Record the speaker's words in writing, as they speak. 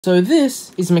So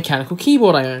this is a mechanical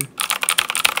keyboard I own.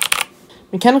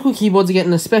 Mechanical keyboards are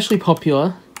getting especially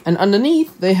popular, and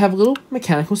underneath they have little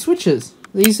mechanical switches.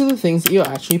 These are the things that you're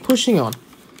actually pushing on.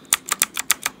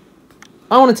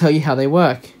 I want to tell you how they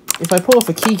work. If I pull off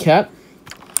a keycap,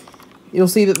 you'll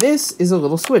see that this is a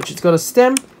little switch. It's got a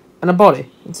stem and a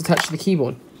body. It's attached to the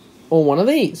keyboard. Or one of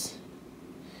these.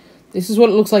 This is what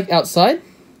it looks like outside.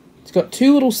 It's got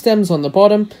two little stems on the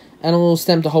bottom and a little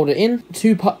stem to hold it in.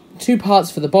 Two parts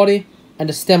for the body and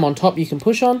a stem on top you can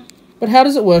push on. But how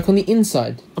does it work on the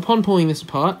inside? Upon pulling this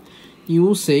apart, you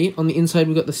will see on the inside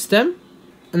we've got the stem,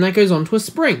 and that goes onto a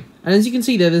spring. And as you can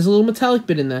see there's a little metallic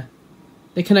bit in there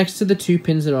that connects to the two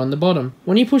pins that are on the bottom.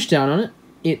 When you push down on it,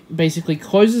 it basically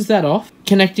closes that off,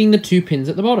 connecting the two pins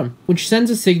at the bottom, which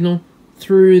sends a signal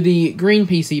through the green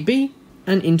PCB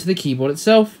and into the keyboard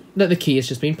itself that the key has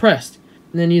just been pressed.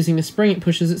 And then using the spring, it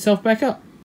pushes itself back up.